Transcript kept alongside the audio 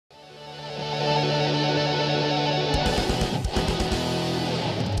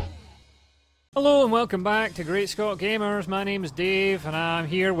Hello and welcome back to Great Scot Gamers. My name is Dave and I'm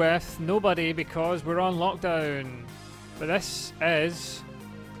here with nobody because we're on lockdown. But this is...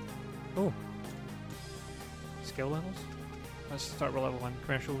 oh. Skill levels? Let's start with level 1.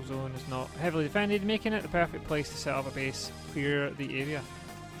 Commercial zone is not heavily defended, making it the perfect place to set up a base, clear the area.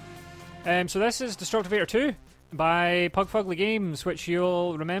 So this is Destructivator 2 by Pug Fugly Games, which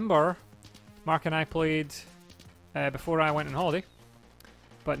you'll remember Mark and I played before I went on holiday.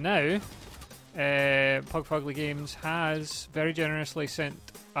 But now, Pug Fugly Games has very generously sent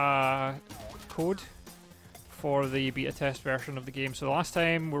a code for the beta test version of the game. So the last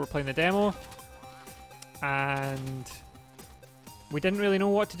time we were playing the demo and we didn't really know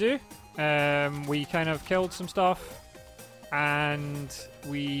what to do. We kind of killed some stuff and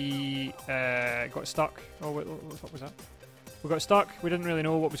we got stuck. Oh, what was that? We got stuck. We didn't really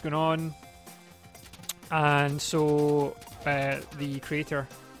know what was going on. And so the creator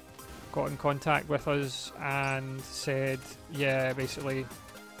got in contact with us and said, yeah, basically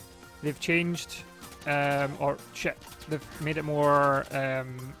they've changed, they've made it more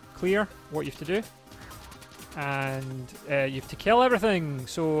clear what you have to do, and you have to kill everything.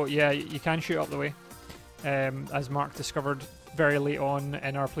 So yeah, you can shoot up the way, as Mark discovered very late on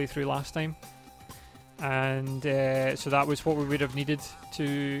in our playthrough last time, and so that was what we would have needed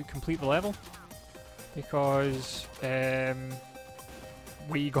to complete the level, because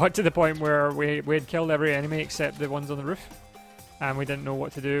we got to the point where we had killed every enemy except the ones on the roof, and we didn't know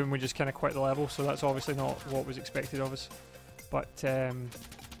what to do, and we just kind of quit the level. So that's obviously not what was expected of us. But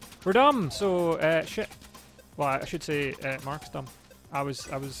we're dumb. So shit. Well, I should say Mark's dumb. I was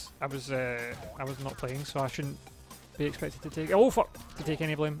not playing, so I shouldn't be expected to take. Oh fuck! To take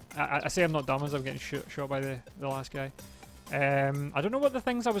any blame. I say I'm not dumb as I'm getting shot by the last guy. I don't know what the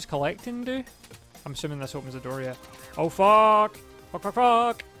things I was collecting do. I'm assuming this opens the door, yeah. Oh fuck! Fuck, fuck,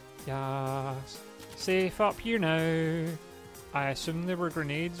 fuck! Yes. Safe up here now. I assume they were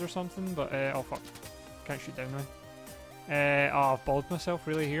grenades or something, but oh fuck. Can't shoot down now. Oh, I've balled myself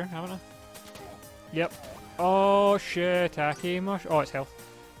really here, haven't I? Yep. Oh, shiitake mushroom. Oh, it's health.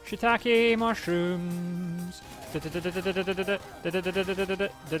 Shiitake mushrooms. Does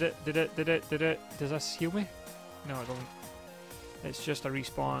this heal me? No, it doesn't. It's just a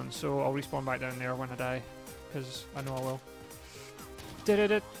respawn, so I'll respawn back down there when I die, because I know I will.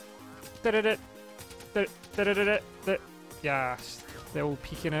 Yes, they're all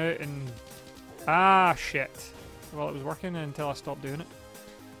peeking out and... ah, shit. Well, it was working until I stopped doing it.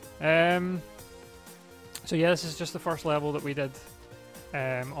 So yeah, this is just the first level that we did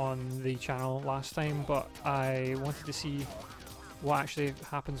on the channel last time, but I wanted to see what actually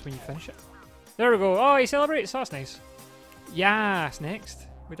happens when you finish it. There we go. Oh, he celebrates. That's nice. Yes, next.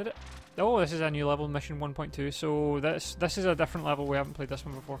 We did it. Oh, this is a new level, mission 1.2. So this is a different level. We haven't played this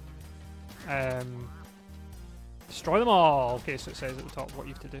one before. Destroy them all. Okay, so it says at the top what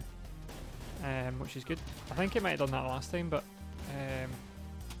you have to do, which is good. I think it might have done that last time, but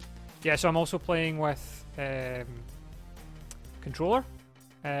yeah. So I'm also playing with controller,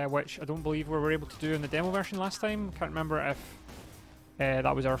 which I don't believe we were able to do in the demo version last time. Can't remember if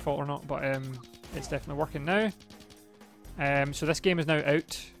that was our fault or not, but it's definitely working now. So this game is now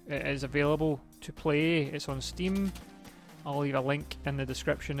out. It is available to play. It's on Steam. I'll leave a link in the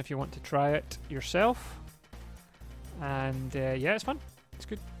description if you want to try it yourself. And yeah, it's fun. It's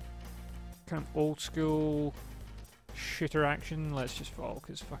good. Kind of old school shooter action. Let's just fall,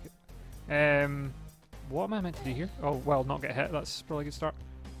 because fuck it. What am I meant to do here? Oh, well, not get hit. That's probably a good start.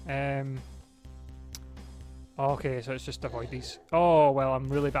 Okay, so it's just avoid these. Oh, well, I'm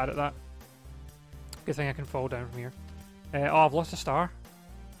really bad at that. Good thing I can fall down from here. Oh, I've lost a star.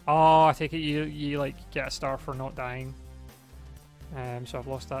 Oh, I take it you like get a star for not dying. So I've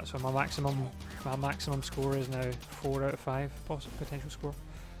lost that. So my maximum score is now 4 out of 5 potential score.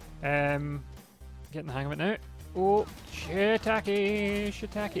 Getting the hang of it now. Oh, shiitake.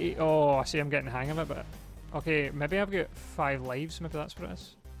 Oh, I see. I'm getting the hang of it, but okay, maybe I've got 5 lives. Maybe that's what it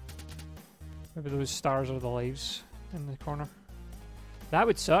is. Maybe those stars are the lives in the corner. That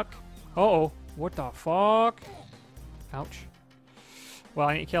would suck. Uh-oh, what the fuck? Ouch. Well,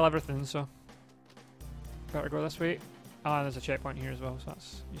 I need to kill everything, so better go this way. Ah, there's a checkpoint here as well, so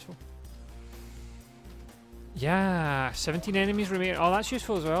that's useful. Yeah, 17 enemies remain. Oh, that's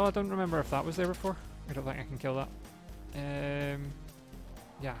useful as well. I don't remember if that was there before. I don't think I can kill that.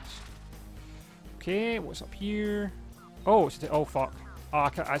 Yes. Okay, what's up here? Oh, oh fuck. Oh,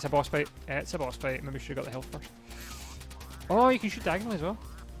 it's a boss fight. It's a boss fight. Maybe we should have got the health first. Oh, you can shoot diagonally as well.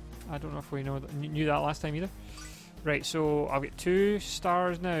 I don't know if we knew that last time either. Right, so I've got 2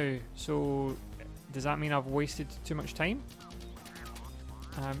 stars now. So does that mean I've wasted too much time?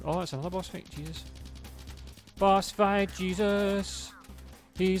 Oh, it's another boss fight. Jesus. Boss fight, Jesus.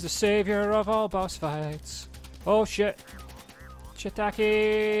 He's the savior of all boss fights. Oh shit.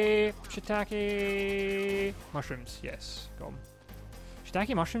 Shiitake. Shiitake. Mushrooms. Yes. Got 'em.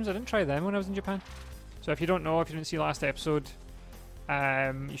 Shiitake mushrooms. I didn't try them when I was in Japan. So if you don't know, if you didn't see last episode,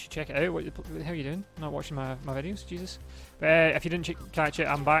 you should check it out. What the hell are you doing? Not watching my videos? Jesus. But if you didn't catch it,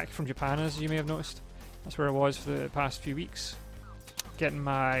 I'm back from Japan, as you may have noticed. That's where I was for the past few weeks. Getting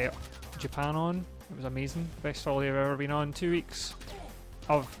my Japan on. It was amazing. Best holiday I've ever been on. 2 weeks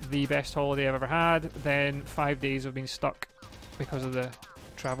of the best holiday I've ever had. Then 5 days of being stuck because of the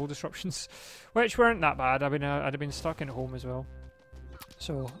travel disruptions, which weren't that bad. I'd have been stuck in home as well.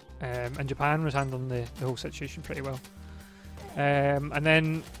 So, and Japan was handling the whole situation pretty well. And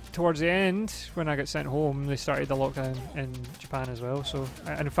then towards the end, when I got sent home, they started the lockdown in Japan as well. So,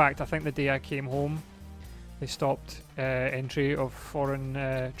 in fact, I think the day I came home, they stopped entry of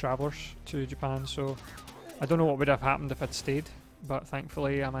foreign travellers to Japan. So, I don't know what would have happened if I'd stayed, but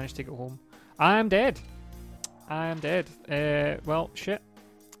thankfully I managed to get home. I am dead. I am dead. Well, shit.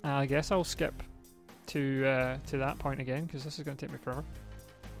 I guess I'll skip to that point again, because this is going to take me forever.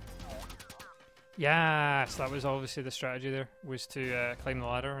 Yes, that was obviously the strategy there, was to climb the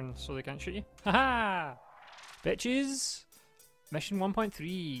ladder and so they can't shoot you. Haha! Bitches! Mission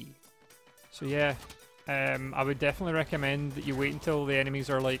 1.3. So yeah, I would definitely recommend that you wait until the enemies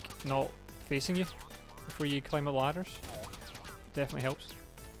are like not facing you before you climb the ladders. Definitely helps.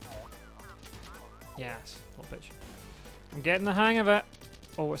 Yes, little bitch. I'm getting the hang of it.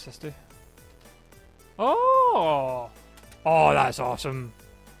 Oh, what's this do? Oh! Oh, that's awesome.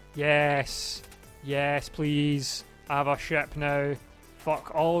 Yes. Yes, please. I have a ship now.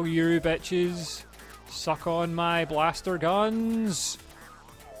 Fuck all you bitches. Suck on my blaster guns.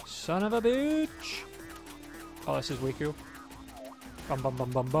 Son of a bitch. Oh, this is way cool. Bum bum bum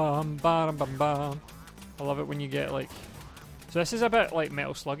bum bum bum bum bum. I love it when you get like... So this is a bit like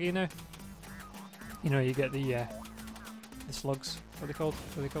Metal Sluggy now. You know, you get the slugs. What are they called?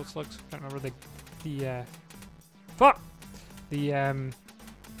 What are they called, slugs? Can't remember the fuck! The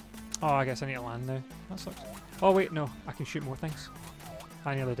oh, I guess I need to land now. That sucks. Oh wait, no, I can shoot more things.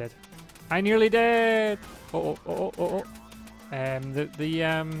 I nearly did. I nearly did. Oh oh oh oh oh.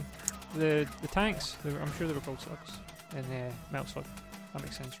 The tanks. I'm sure they were called slugs in Metal Slug. That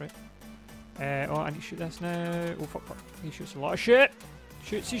makes sense, right? Oh, I need to shoot this now. Oh fuck, fuck. He shoots a lot of shit.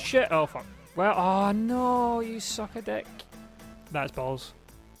 Shoots his shit. Oh fuck. Well, oh no, you suck a dick. That's balls.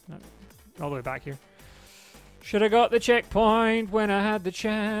 No, all the way back here. Should have got the checkpoint when I had the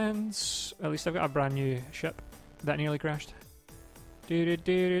chance. At least I've got a brand new ship that nearly crashed. I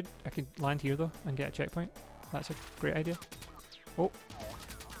could land here though and get a checkpoint. That's a great idea. Oh.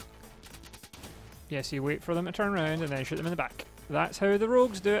 Yes, you wait for them to turn around and then shoot them in the back. That's how the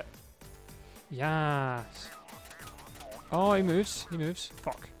rogues do it. Yes. Oh, he moves. He moves.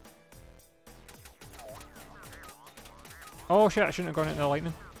 Fuck. Oh shit, I shouldn't have gone into the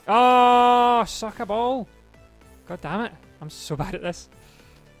lightning. Oh, suck a ball. God damn it. I'm so bad at this.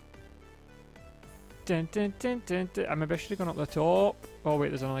 Dun, dun, dun, dun, dun. Maybe I should have gone up the top. Oh wait,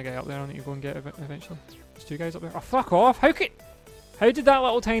 there's another guy up there I need to go and get eventually. There's two guys up there. Oh, fuck off. How did that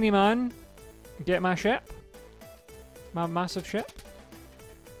little tiny man get my ship? My massive ship?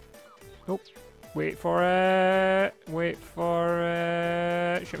 Nope. Wait for it. Wait for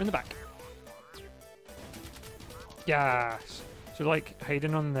it. Shoot him in the back. Yes. So like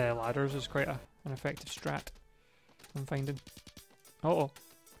hiding on the ladders is quite an effective strat. I'm finding. Uh-oh.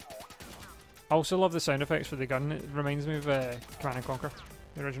 I also love the sound effects for the gun. It reminds me of Command and Conquer,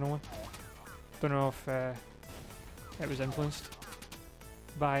 the original one. Don't know if it was influenced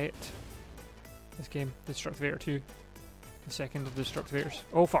by it. This game, Destructivator 2. The second of the Destructivators.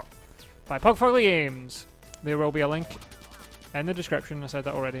 Oh fuck. By Pug Fugly Games. There will be a link in the description. I said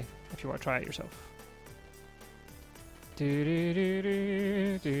that already, if you want to try it yourself. Let's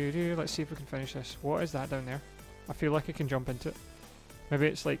see if we can finish this. What is that down there? I feel like I can jump into it. Maybe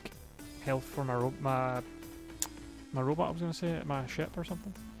it's like health for my robot, I was going to say, my ship or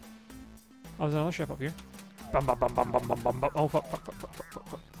something. Oh, there's another ship up here. Bum bum bum bum bum bum bum bum. Oh fuck fuck fuck fuck fuck fuck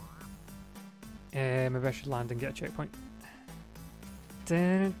fuck. Maybe I should land and get a checkpoint.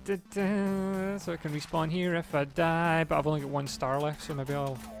 Dun, dun, dun. So I can respawn here if I die, but I've only got 1 star left, so maybe I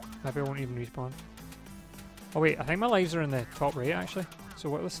won't even respawn. Oh wait, I think my lives are in the top right actually. So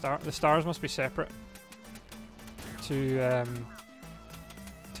what are the stars? The stars must be separate to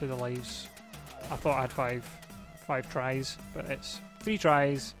the lives. I thought I had five tries, but it's 3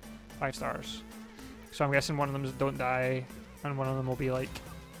 tries, 5 stars. So I'm guessing one of them is don't die, and one of them will be like,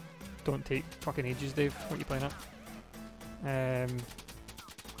 don't take fucking ages, Dave. What are you playing at?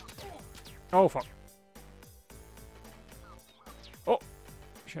 Oh, fuck. Oh!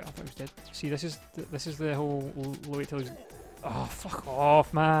 Shit, I thought he was dead. See, this is the whole wait till he's... Oh, fuck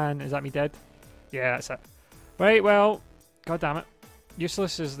off, man. Is that me dead? Yeah, that's it. Right, well, god damn it.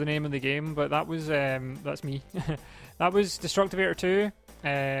 Useless is the name of the game, but that was, that's me. That was Destructivator 2,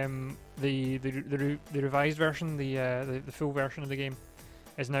 the revised version, the full version of the game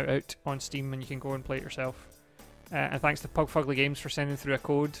is now out on Steam and you can go and play it yourself. And thanks to Pug Fugly Games for sending through a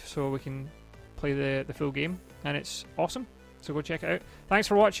code so we can play the full game, and it's awesome. So go check it out. Thanks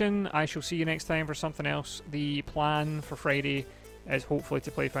for watching. I shall see you next time for something else. The plan for Friday is hopefully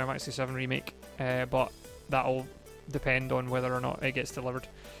to play Final Fantasy VII Remake, but that'll depend on whether or not it gets delivered,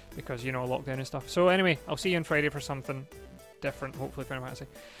 because, you know, lockdown and stuff. So anyway, I'll see you on Friday for something different, hopefully Final Fantasy.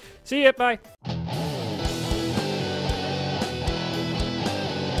 See ya, bye!